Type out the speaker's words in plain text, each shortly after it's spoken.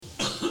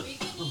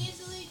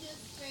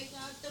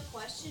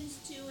questions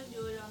too and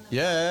do it on the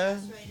Yeah.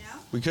 podcast right now?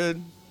 We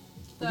could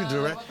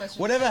do it.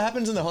 Whatever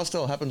happens in the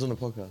hostel happens on the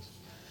podcast.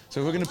 So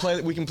if we're gonna play,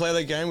 we can play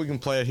that game. We can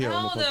play it here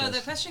on the podcast. The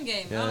question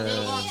game. Yeah.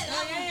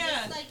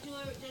 Just like do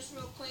it just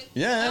real quick.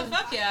 Yeah. Oh,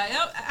 fuck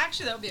yeah.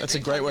 Actually, that would be That's a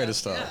great way to podcast.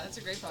 start. Yeah, that's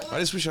a great podcast. I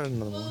just wish I had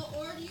another one. Well,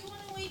 or do you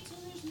want to wait till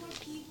there's more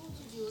people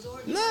to do it,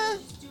 or do you Nah. wanna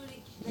just do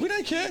it We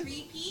don't care.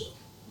 repeat?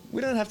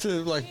 We don't have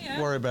to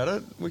worry about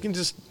it. We can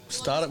just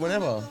start it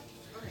whenever.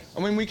 I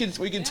mean, we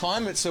can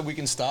time it so we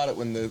can start it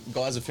when the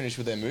guys are finished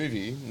with their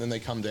movie, and then they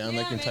come down,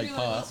 they can take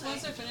part.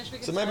 Once they're finished, we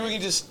can So maybe we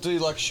can just do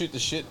like shoot the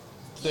shit,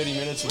 30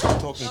 minutes of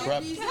talking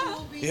crap.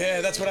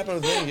 Yeah, that's what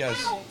happened with me, guys.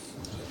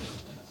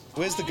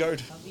 Where's the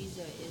goat?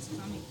 Visa is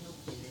coming. He'll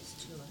play this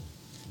tour.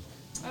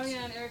 Oh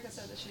yeah, and Erica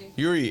said that she.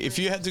 Yuri, if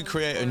you had to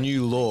create a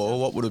new law,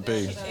 what would it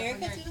be?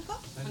 Erica's gonna call?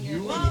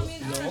 Well, I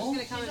mean, she's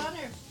gonna come she's in. on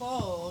her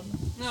phone.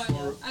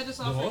 No, I just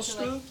The offered to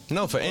hostel? like.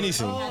 No, for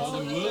anything. For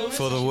the world?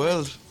 For the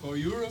world. For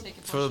Europe? Take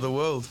a For the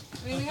world.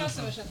 I mean, we have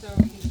so much left over.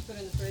 We can just put it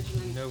in the fridge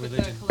and then put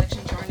the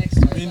collection jar next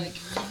to it. Like,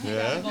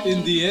 Yeah.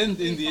 In the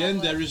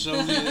end, there is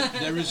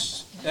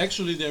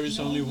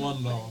only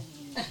one law.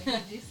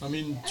 I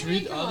mean,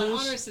 treat come on, others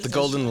honor The system.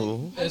 golden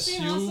rule. as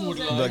you would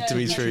Like to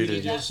be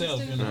treated.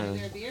 yourself, you know.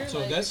 So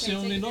that's the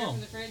only law.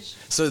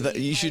 So that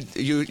you should,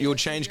 your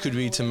change could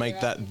be to make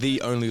that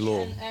the only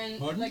law. And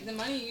Pardon? like the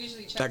money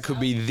usually checks That could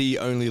out. be the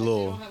only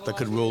law that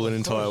could rule an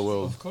entire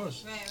world. Of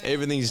course.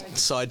 Everything's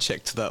side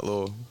checked to that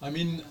law, I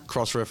mean,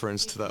 cross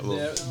reference to that law.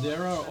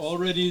 there are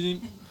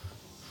already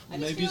I just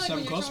maybe feel like some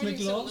when you're cosmic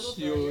charging so laws.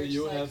 little for it, you're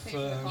You just, like, have pay for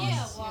the Yeah,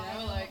 costs, well, you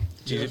know, like,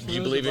 Do you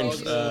believe in? about,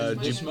 Do you,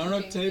 these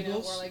Marok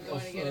tables or like going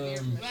of to get a beer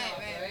from the shop,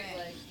 Right. right?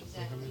 Like,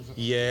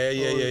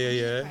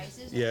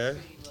 yeah.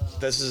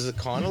 This is a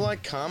kind of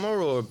like karma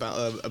or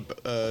yeah,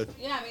 I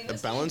mean, a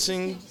this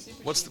balancing. is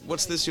super cheap.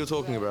 What's this you're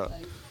talking about?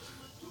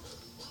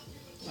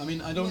 I mean,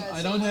 I don't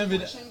have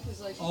it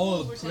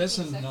all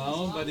present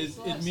now, but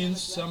it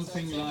means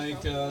something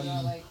like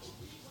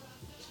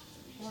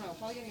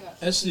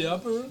as the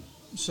upper,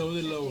 so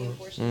the lower,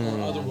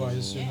 or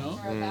otherwise, you know.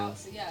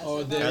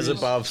 Or there As is-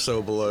 above,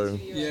 so below.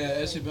 Yeah,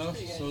 as above,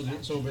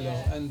 so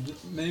below, and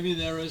maybe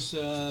there is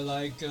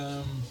also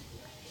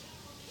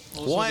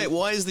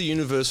Why is the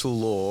universal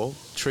law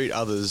treat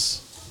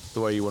others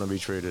the way you want to be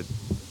treated?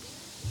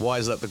 Why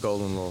is that the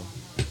golden law?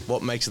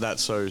 What makes that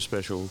so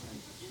special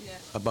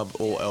above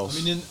all else?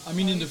 I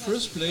mean, in the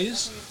first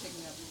place,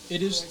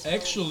 it is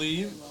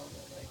actually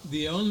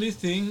the only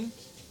thing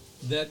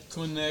that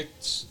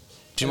connects.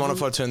 Do you mind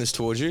if I turn this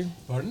towards you?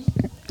 Pardon?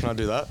 Can I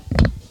do that?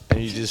 And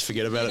you just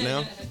forget about it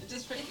now?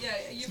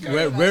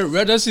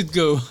 Where does it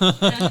go?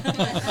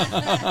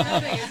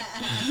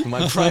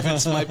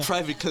 My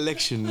private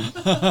collection.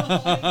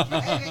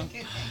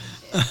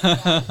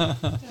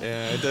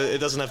 Yeah, it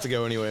doesn't have to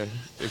go anywhere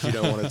if you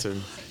don't want it to.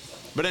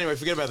 But anyway,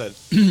 forget about that.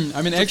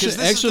 I mean, Because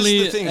this is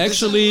the thing.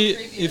 actually,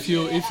 if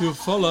you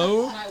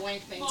follow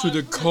to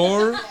the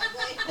core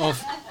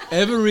of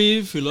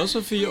every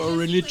philosophy or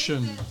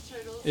religion,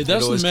 it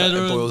doesn't always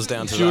matter boils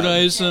down to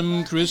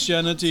Judaism,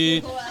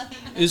 Christianity,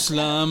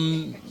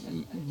 Islam,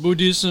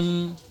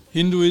 Buddhism,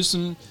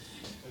 Hinduism.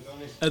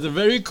 At the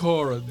very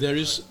core, there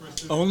is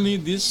only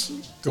this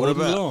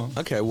golden law.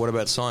 What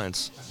about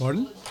science?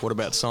 Pardon? What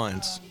about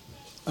science?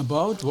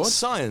 About what?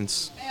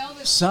 Science.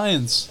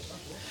 Science.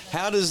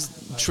 How does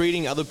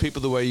treating other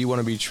people the way you want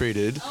to be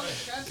treated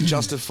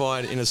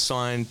justified in a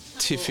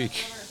scientific,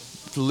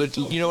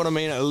 you know what I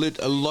mean?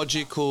 A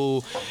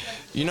logical,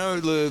 you know,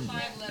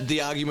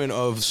 the argument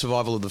of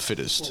survival of the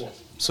fittest.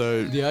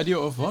 So The idea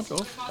of what?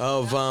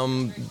 of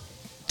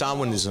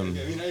Darwinism,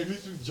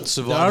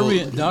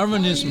 survival,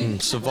 Darwinism.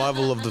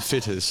 survival of the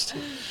fittest,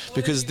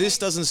 because this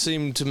doesn't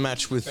seem to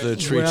match with the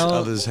treat Well,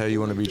 others how you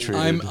want to be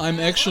treated. I'm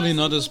actually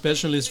not a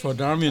specialist for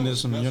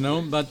Darwinism, you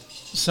know, but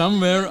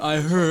somewhere I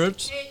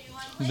heard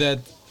that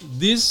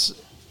this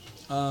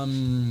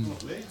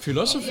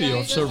philosophy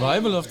of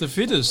survival of the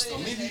fittest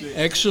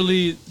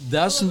actually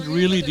doesn't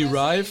really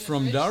derive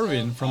from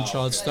Darwin, from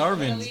Charles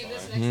Darwin.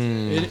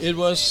 It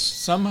was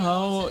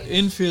somehow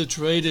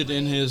infiltrated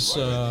in his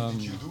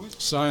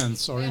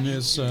science or in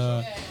his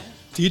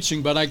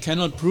teaching, but I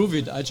cannot prove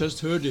it. I just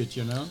heard it,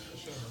 you know.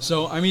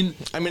 So I mean,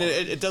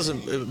 it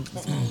doesn't.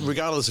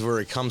 Regardless of where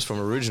it comes from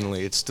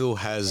originally, it still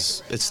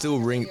has. It still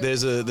ring.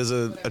 There's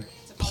a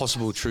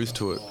possible truth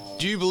to it.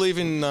 Do you believe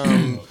in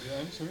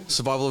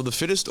survival of the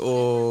fittest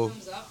or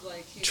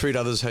treat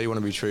others how you want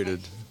to be treated?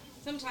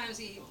 Sometimes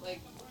he like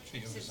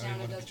sits down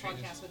and does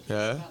podcasts with people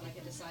Yeah. about like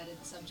a decided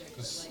subject,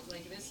 but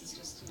like this is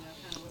just kind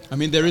of whatever. I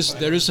mean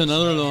there is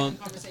another law.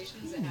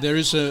 Conversations that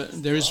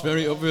There is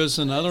very obvious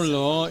another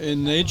law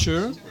in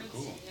nature.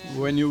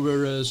 When you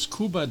were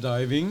scuba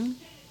diving,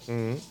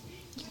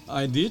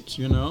 I did,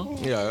 you know.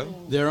 Yeah.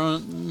 There are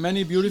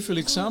many beautiful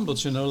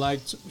examples, you know,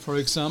 like for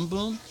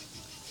example,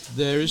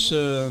 there is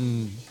a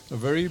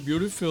very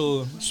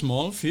beautiful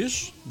small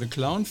fish, the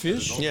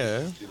clownfish.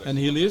 Yeah. And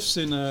he lives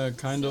in a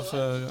kind of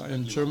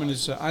in German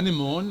it's an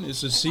anemone.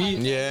 It's a sea.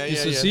 Yeah,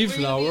 It's yeah, a yeah. sea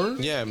flower.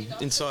 Yeah,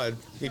 inside.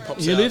 He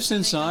pops He out. lives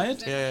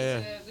inside, Yeah, yeah,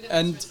 yeah.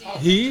 and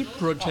he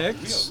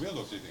protects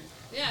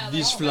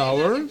this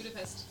flower,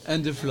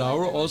 and the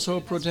flower also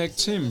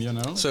protects him. You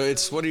know. So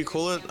it's, what do you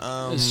call it?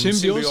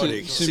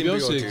 Symbiotic.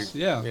 Symbiotic.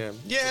 Yeah. Yeah,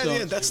 yeah, So-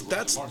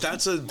 yeah.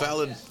 That's a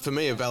valid, for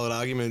me, a valid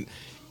argument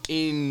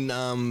in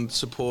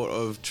support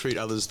of treat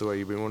others the way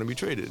you want to be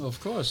treated. Of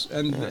course,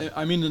 and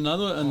I mean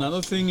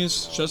another thing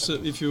is just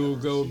if you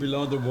go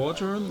below the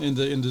water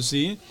in the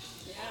sea,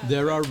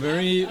 there are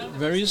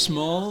very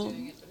small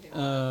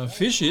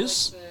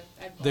fishes.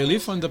 They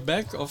live on the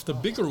back of the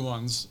bigger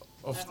ones.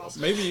 Of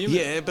maybe even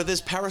Yeah, but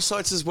there's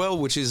parasites as well,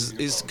 which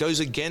is goes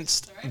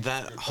against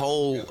that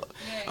whole.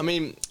 I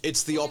mean,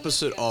 it's the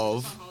opposite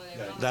of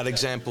that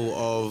example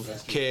of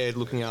care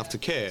looking after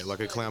care,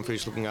 like a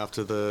clownfish looking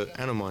after the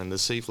anemone, the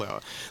sea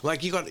flower.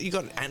 Like you got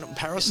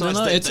parasites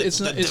No, that, it's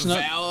that not-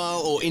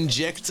 devour or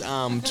inject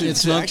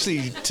It's to not-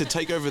 actually to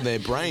take over their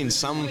brains.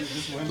 Some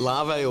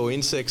larvae or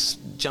insects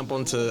jump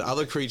onto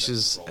other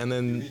creatures and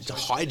then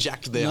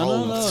hijack their No,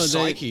 whole no,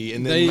 psyche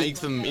and then they- make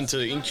them into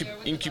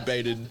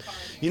incubated.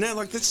 You know,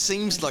 like that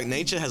seems like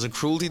nature has a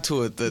cruelty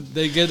to it that.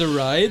 they get a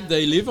ride.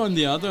 They live on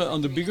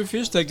the bigger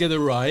fish. They get a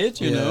ride,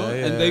 you know,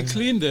 Yeah, and they yeah.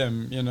 clean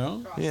them, you know.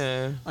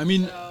 Yeah, I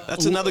mean,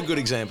 that's another good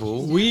example.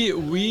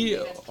 we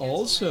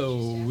also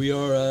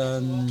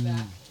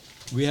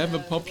we have a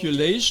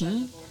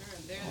population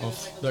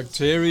of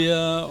bacteria,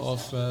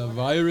 of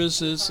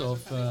viruses, of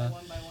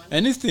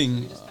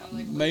anything,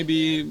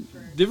 maybe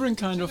different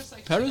kind of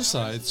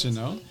parasites, you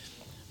know.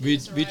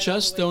 We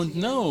just don't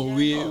know.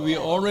 We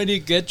already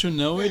get to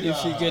know it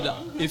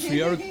if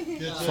we are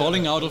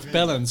falling out of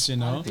balance, you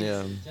know.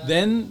 Yeah.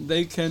 Then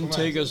they can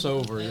take us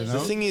over, you The know.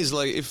 thing is,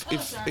 like,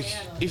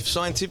 if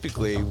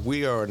scientifically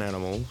we are an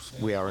animal,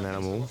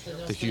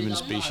 the human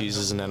species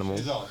is an animal,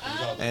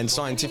 and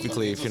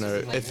scientifically,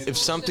 if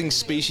something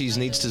species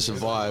needs to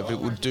survive, it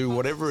would do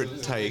whatever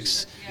it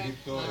takes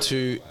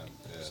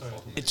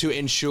to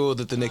ensure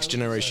that the next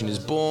generation is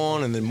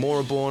born and then more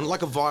are born.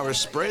 Like a virus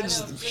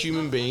spreads,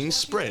 human beings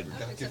spread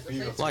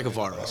like a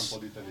virus.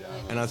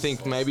 And I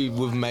think maybe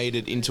we've made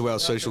it into our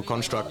social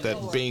construct that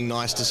being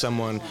nice to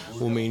someone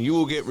will mean you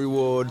will get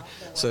reward,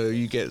 so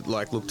you get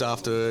like looked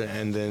after,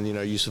 and then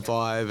you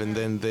survive, and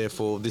then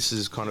therefore this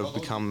has kind of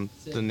become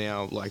the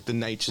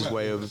nature's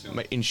way of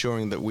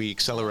ensuring that we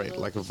accelerate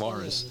like a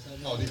virus,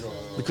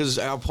 because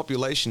our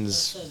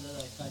populations,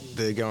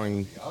 they're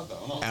going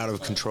out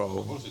of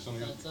control,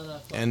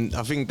 and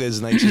I think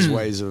there's nature's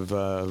ways of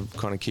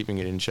kind of keeping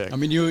it in check. I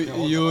mean,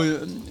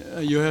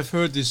 you have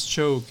heard this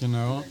joke, you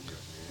know.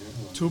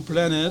 Two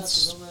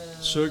planets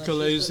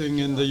circulating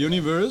in the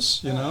universe,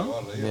 you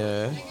know,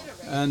 Yeah.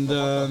 and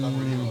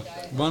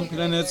one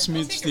planet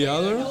meets the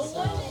other,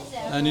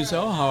 and he said,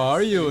 "Oh, how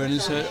are you?" And he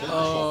said,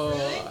 "Oh,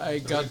 I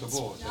got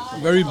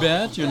very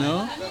bad, you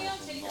know."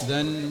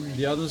 Then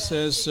the other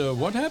says,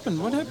 "What happened?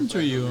 What happened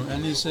to you?" And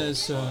he says,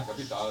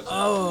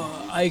 "Oh,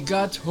 I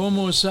got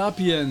Homo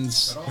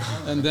sapiens."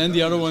 And then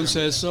the other one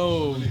says,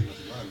 "Oh,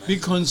 be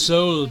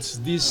consoled.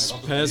 This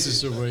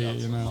passes away,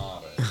 you know."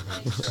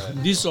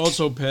 This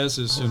also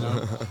passes, you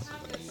know.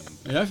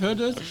 You have heard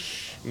it?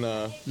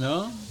 No,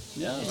 No?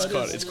 Yeah,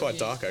 but it's quite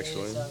dark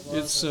actually.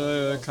 it's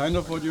kind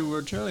of what you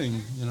were telling,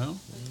 you know.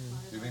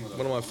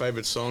 One of my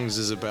favorite songs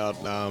is about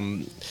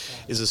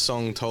is a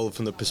song told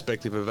from the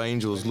perspective of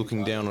angels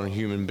looking down on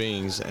human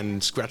beings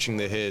and scratching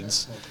their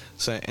heads,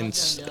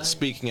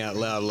 speaking out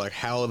loud like,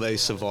 how are they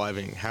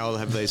surviving? How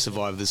have they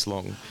survived this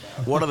long?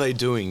 What are they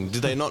doing? Do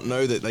they not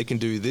know that they can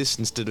do this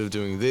instead of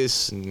doing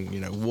this? And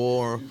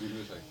war,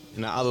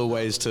 other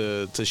ways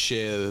to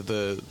share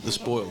the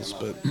spoils.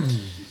 But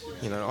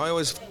I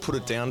always put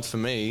it down for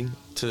me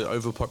to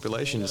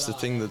overpopulation. It's the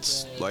thing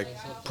that's like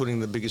putting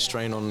the biggest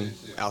strain on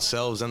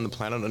ourselves and the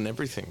planet and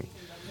everything.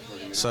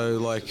 So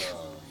like,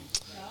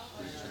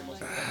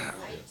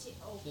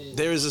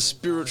 there is a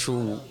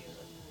spiritual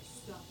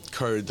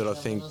code that I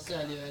think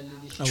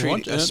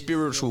a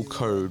spiritual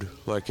code,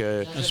 like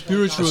a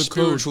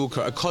spiritual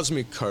code. a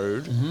cosmic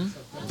code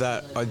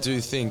that I do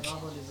think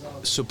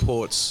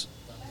supports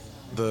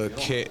the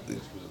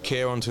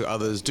care unto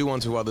others, do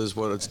unto others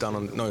what it's done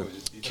on.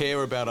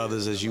 Care about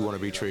others as you want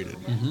to be treated.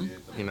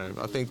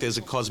 I think there's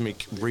a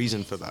cosmic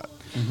reason for that.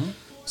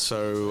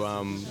 So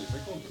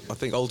I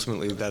think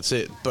ultimately that's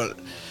it. But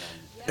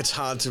it's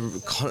hard to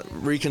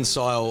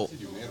reconcile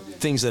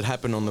things that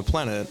happen on the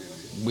planet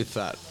with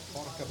that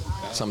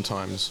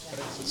sometimes.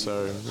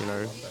 So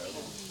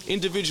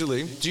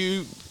individually,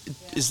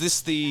 is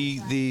this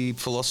the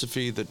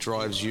philosophy that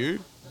drives you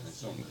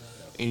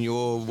in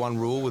your one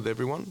rule with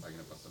everyone?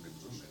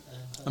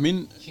 I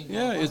mean,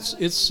 yeah, it's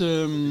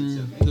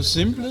the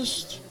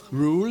simplest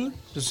rule,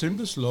 the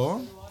simplest law,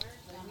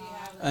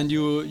 and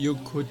you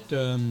could.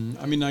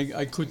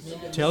 I could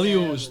tell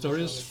you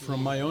stories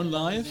from my own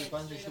life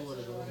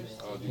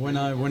when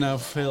I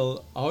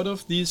fell out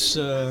of this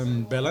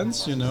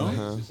balance,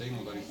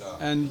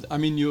 And I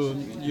mean,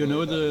 you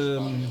know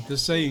the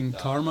saying,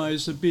 karma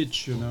is a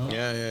bitch, you know.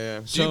 Yeah, yeah, yeah.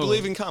 Do So- you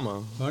believe in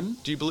karma? Pardon?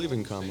 Do you believe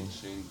in karma?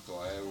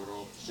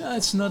 Yeah,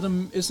 it's not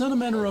a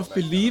matter of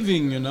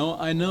believing, you know.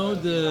 I know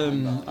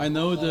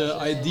the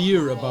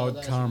idea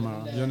about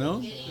karma, you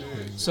know.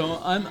 So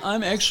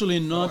I'm actually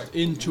not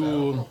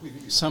into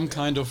some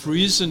kind of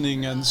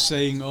reasoning and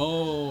saying,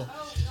 oh,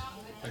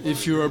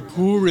 if you are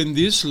poor in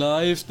this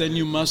life, then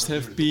you must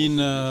have been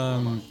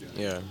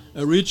Yeah.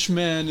 a rich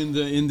man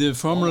in the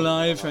former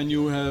life, and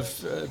you have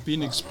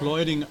been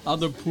exploiting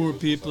other poor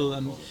people.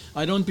 And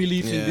I don't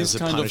believe in Yeah, this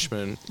it's a kind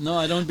punishment. of. No,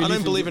 I don't I believe.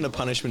 don't believe in a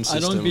punishment I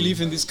system. don't believe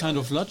in this kind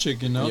of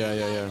logic, you know. Yeah,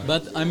 yeah, yeah.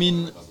 But I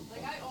mean,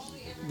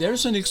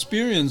 there's an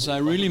experience I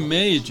really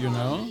made, you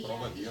know,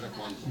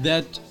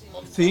 that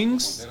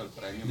things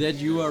that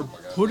you are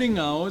putting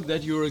out,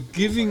 that you are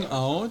giving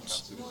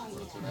out,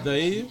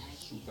 they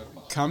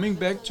coming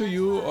back to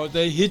you or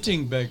they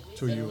hitting back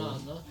to you.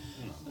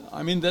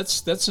 I mean,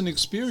 that's an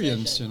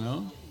experience, you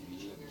know.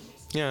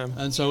 Yeah.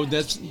 And so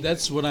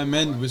that's what I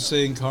meant with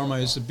saying karma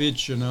is a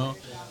bitch, you know.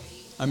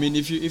 I mean,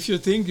 if you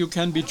think you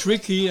can be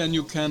tricky and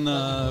you can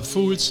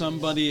fool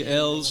somebody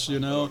else, you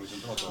know,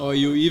 or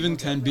you even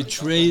can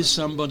betray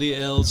somebody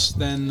else,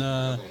 then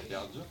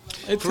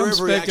it For comes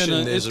every back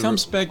action, there's a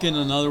comes back in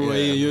another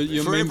way.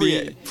 You For may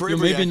every- for you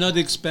every may be ac- not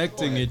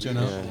expecting it, you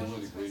know.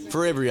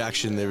 For every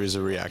action, there is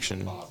a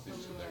reaction.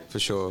 For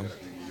sure.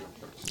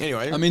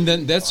 Anyway. I mean,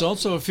 then that's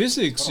also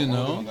physics, you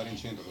know.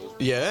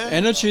 yeah.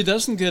 Energy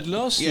doesn't get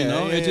lost, you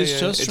know. It is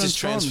just it's just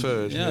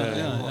transformed. transferred.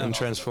 Yeah. And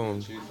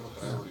transformed.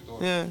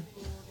 Yeah.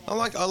 I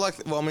like.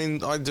 Well, I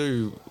mean, I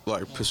do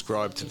like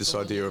prescribe to this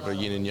idea of a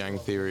yin and yang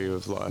theory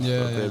of life.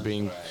 Yeah, of there yeah.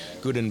 being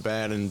good and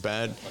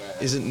bad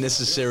isn't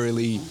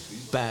necessarily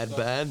bad.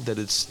 That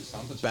it's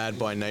bad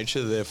by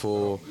nature.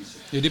 Therefore,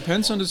 It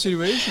depends on the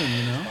situation,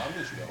 you know.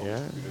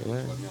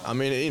 yeah. I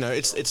mean, you know,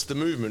 it's the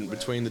movement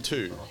between the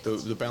two.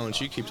 The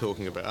balance you keep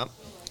talking about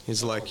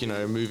is like, you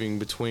know, moving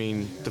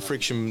between the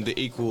friction, the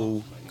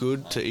equal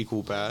good to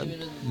equal bad,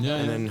 Yeah, and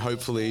yeah. then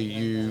hopefully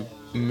you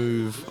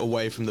move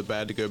away from the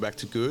bad to go back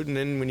to good, and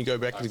then when you go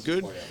back to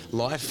good,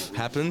 life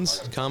happens,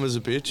 karma's a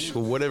bitch,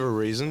 for whatever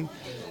reason.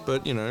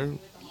 But, you know,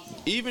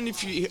 even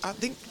if you, I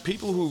think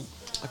people who,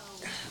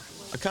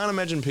 I can't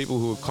imagine people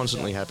who are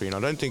constantly happy, and I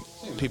don't think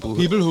people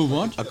People who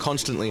what? are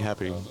constantly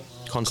happy.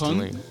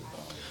 Constantly.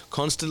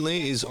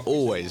 Constantly is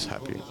always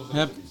happy.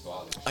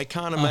 I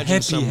can't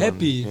imagine someone.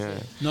 Happy, Yeah.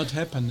 not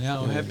happen.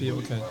 Yeah, happy.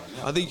 Okay.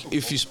 I think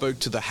if you spoke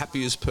to the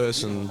happiest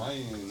person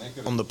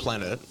on the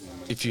planet,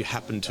 if you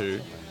happen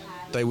to,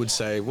 they would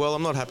say, "Well,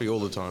 I'm not happy all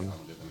the time."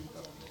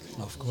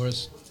 Of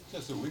course.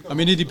 I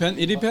mean, it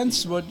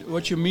depends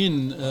what you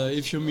mean.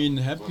 If you mean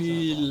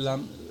happy,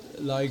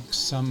 like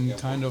some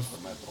kind of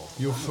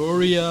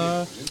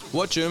euphoria.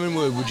 What German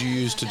word would you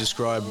use to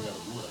describe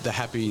the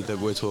happy that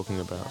we're talking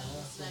about?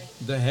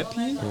 The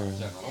happy?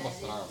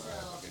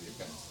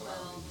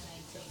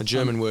 A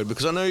German word,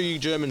 because I know you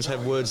Germans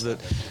have words that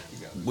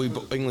we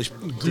English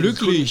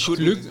Glücklich,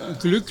 couldn't-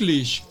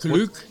 glücklich,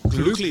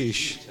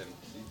 Glücklich.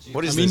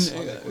 What I is mean, this?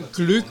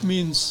 Glück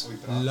means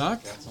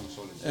luck,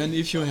 and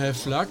if you have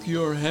luck,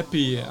 you're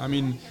happy. I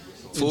mean,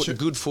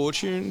 Good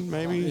fortune,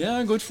 maybe.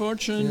 yeah, good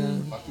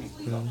fortune.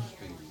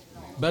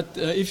 But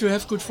if you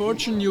have good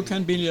fortune, you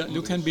can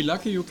be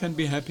lucky, you can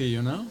be happy,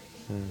 you know.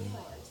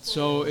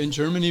 So in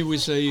Germany we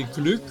say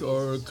Glück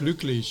or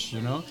glücklich,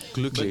 you know.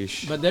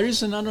 Glücklich. But there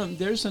is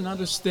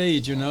another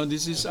stage, you know.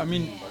 This is, I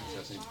mean,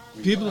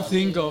 people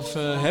think of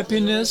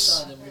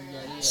happiness,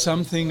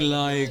 something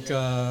like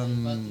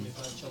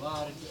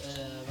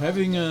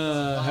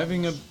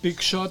having a big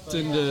shot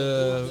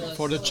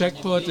for the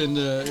jackpot in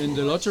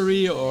the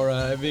lottery, or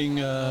having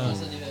a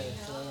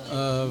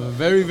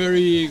very,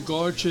 very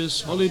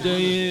gorgeous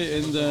holiday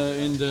in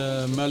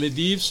the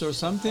Maldives or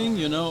something,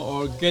 you know,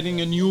 or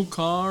getting a new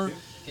car,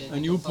 a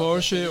new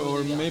Porsche,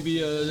 or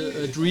maybe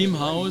a dream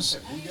house.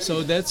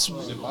 So that's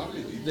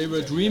they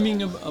were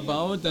dreaming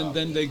about, and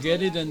then they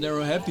get it and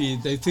they're happy.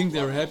 They think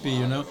they're happy,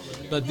 you know.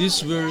 But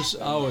this wears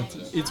out.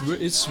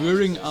 It's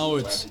wearing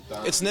out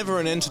It's never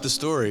an end to the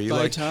story.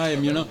 by Like,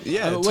 time, you know.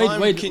 Yeah, Wait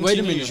time a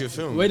continues minute. your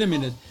film. Wait a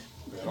minute.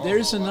 There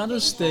is another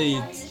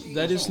state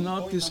that is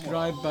not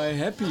described by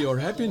happy or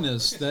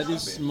happiness. That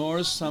is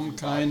more some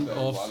kind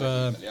of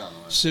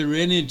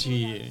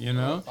serenity, you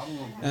know.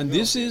 And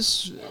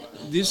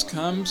this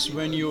comes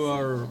when you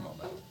are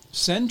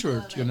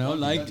centered, you know,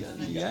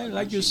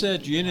 like you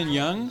said, yin and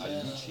yang.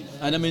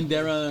 And I mean,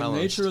 there are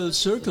Balanced. natural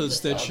circles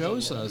that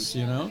shows us,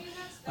 you know.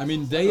 I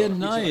mean, day and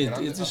night,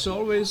 it is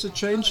always a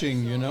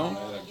changing, you know.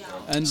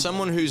 And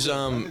someone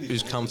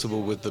who's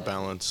comfortable with the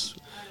balance,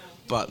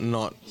 but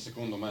not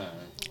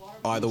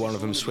either one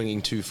of them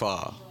swinging too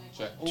far.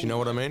 Do you know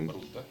what I mean?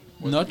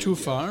 not too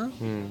far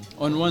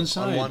on one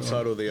side. On one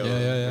side or the other.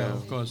 Yeah,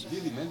 of course.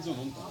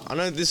 I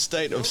know this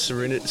state of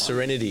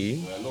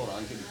serenity.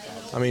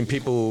 I mean,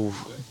 people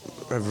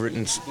have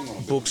written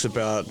books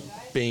about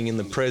being in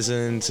the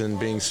present and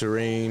being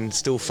serene,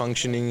 still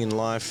functioning in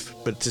life,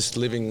 but just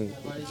living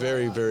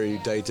very, very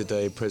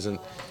day-to-day present,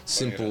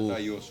 simple,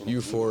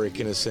 euphoric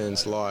in a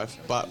sense life,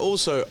 but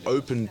also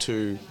open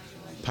to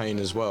pain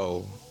as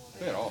well.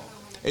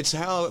 It's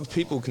how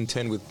people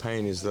contend with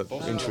pain is that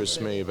interests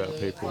me about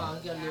people. I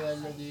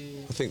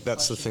think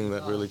that's the thing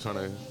that really kind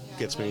of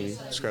gets me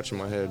scratching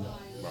my head.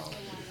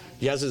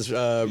 Yaz is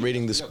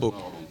reading this book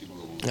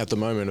at the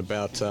moment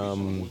about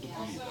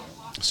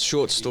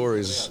short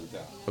stories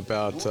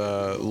about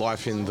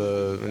life in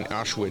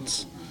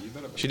Auschwitz.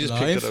 She just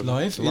picked it up.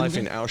 Life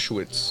in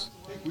Auschwitz.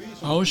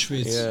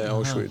 Auschwitz. Yeah,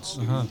 Auschwitz.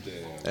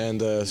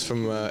 And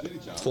from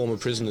former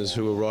prisoners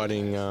who were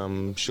writing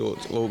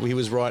short. Well,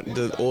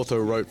 the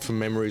author wrote from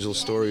memories or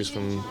stories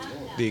from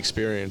the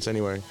experience.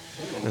 Anyway,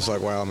 and it's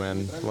like, wow,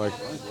 man, like.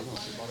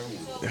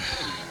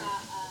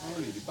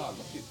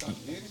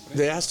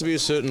 There has to be a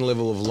certain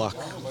level of luck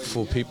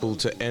for people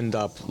to end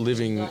up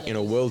living in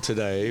a world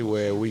today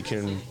where we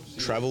can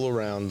travel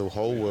around the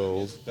whole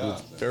world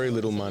with very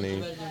little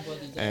money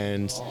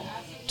and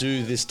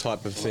do this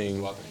type of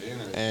thing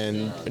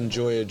and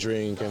enjoy a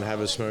drink and have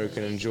a smoke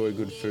and enjoy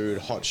good food,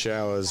 hot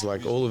showers,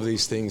 like all of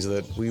these things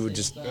that we would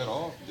just,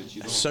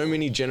 so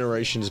many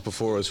generations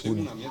before us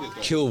would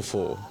kill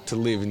for to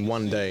live in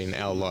one day in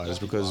our lives,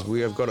 because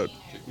we have got it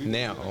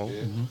now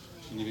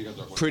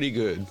pretty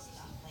good.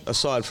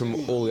 Aside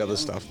from all the other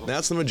stuff.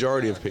 That's the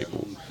majority of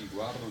people.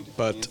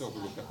 But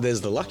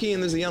there's the lucky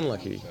and there's the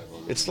unlucky.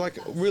 It's like,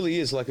 really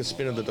is like a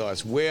spin of the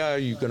dice. Where are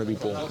you going to be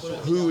born?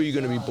 Who are you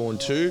going to be born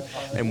to?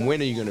 And when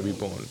are you going to be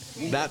born?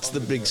 That's the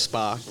big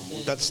spark.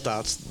 That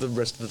starts the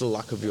rest of the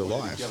luck of your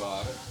life.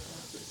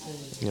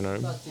 You know?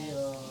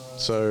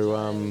 So,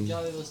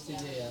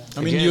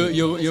 I mean,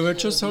 you were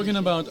just talking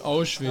about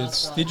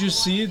Auschwitz. Did you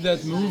see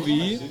that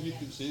movie?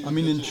 I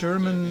mean, in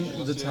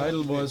German, the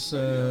title was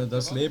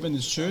Das Leben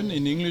ist schön.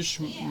 In English,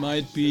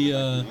 might be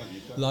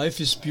Life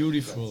is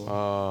Beautiful.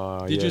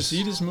 Did you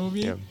see this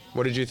movie? Yeah.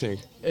 What did you think?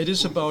 It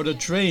is about a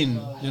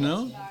train, you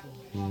know?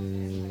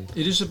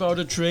 It is about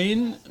a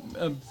train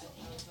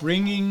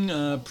bringing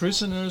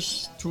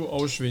prisoners to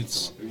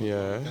Auschwitz.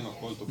 Yeah.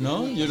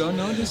 No? You don't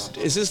know this?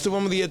 Is this the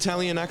one with the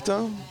Italian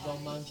actor?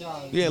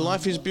 Yeah,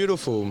 Life is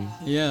Beautiful.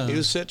 Yeah. He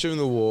was set during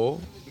the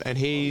war, and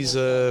he's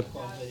like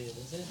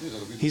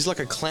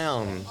a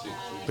clown.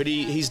 But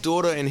his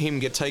daughter and him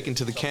get taken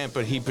to the camp,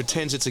 but he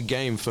pretends it's a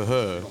game for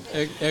her.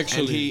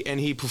 Actually. And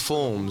he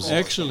performs.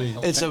 Actually.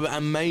 It's an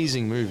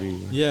amazing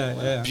movie.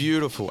 Yeah.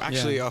 Beautiful.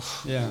 Actually, Yeah.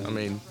 I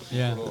mean,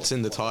 Yeah. it's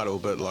in the title,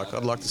 but like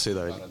I'd like to see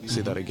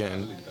that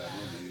again.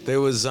 There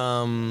was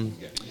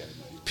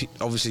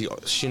obviously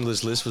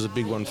Schindler's List was a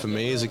big one for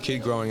me as a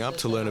kid growing up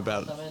to learn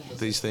about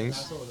these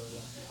things.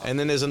 And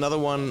then there's another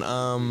one.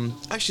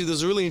 Actually,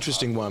 there's a really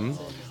interesting one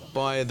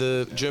by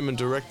the German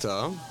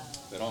director.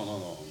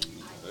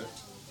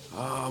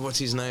 What's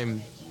his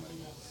name?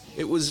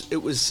 It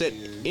was set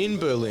in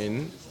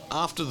Berlin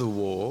after the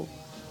war,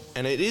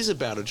 and it is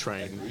about a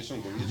train.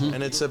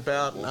 And it's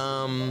about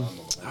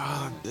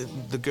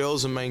the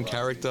girl's a main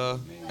character,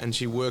 and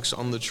she works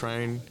on the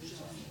train.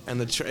 And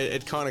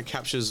it kind of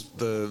captures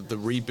the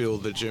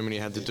rebuild that Germany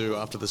had to do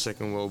after the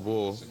Second World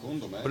War.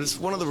 But it's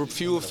one of the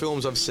fewer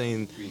films I've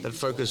seen that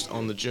focused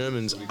on the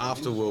Germans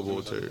after World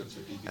War II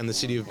and the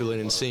city of Berlin,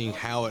 and seeing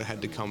how it had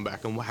to come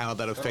back and how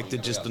that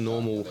affected just the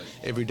normal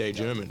everyday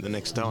German the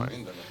next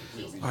time.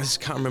 I just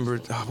can't remember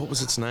what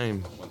was its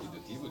name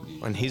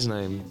and his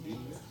name.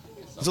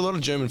 There's a lot of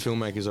German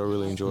filmmakers I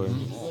really enjoy.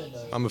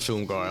 I'm a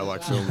film guy. I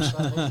like films.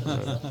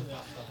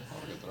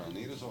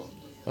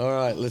 All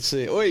right, let's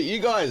see. Oi, you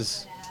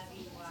guys.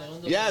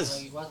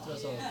 Yes.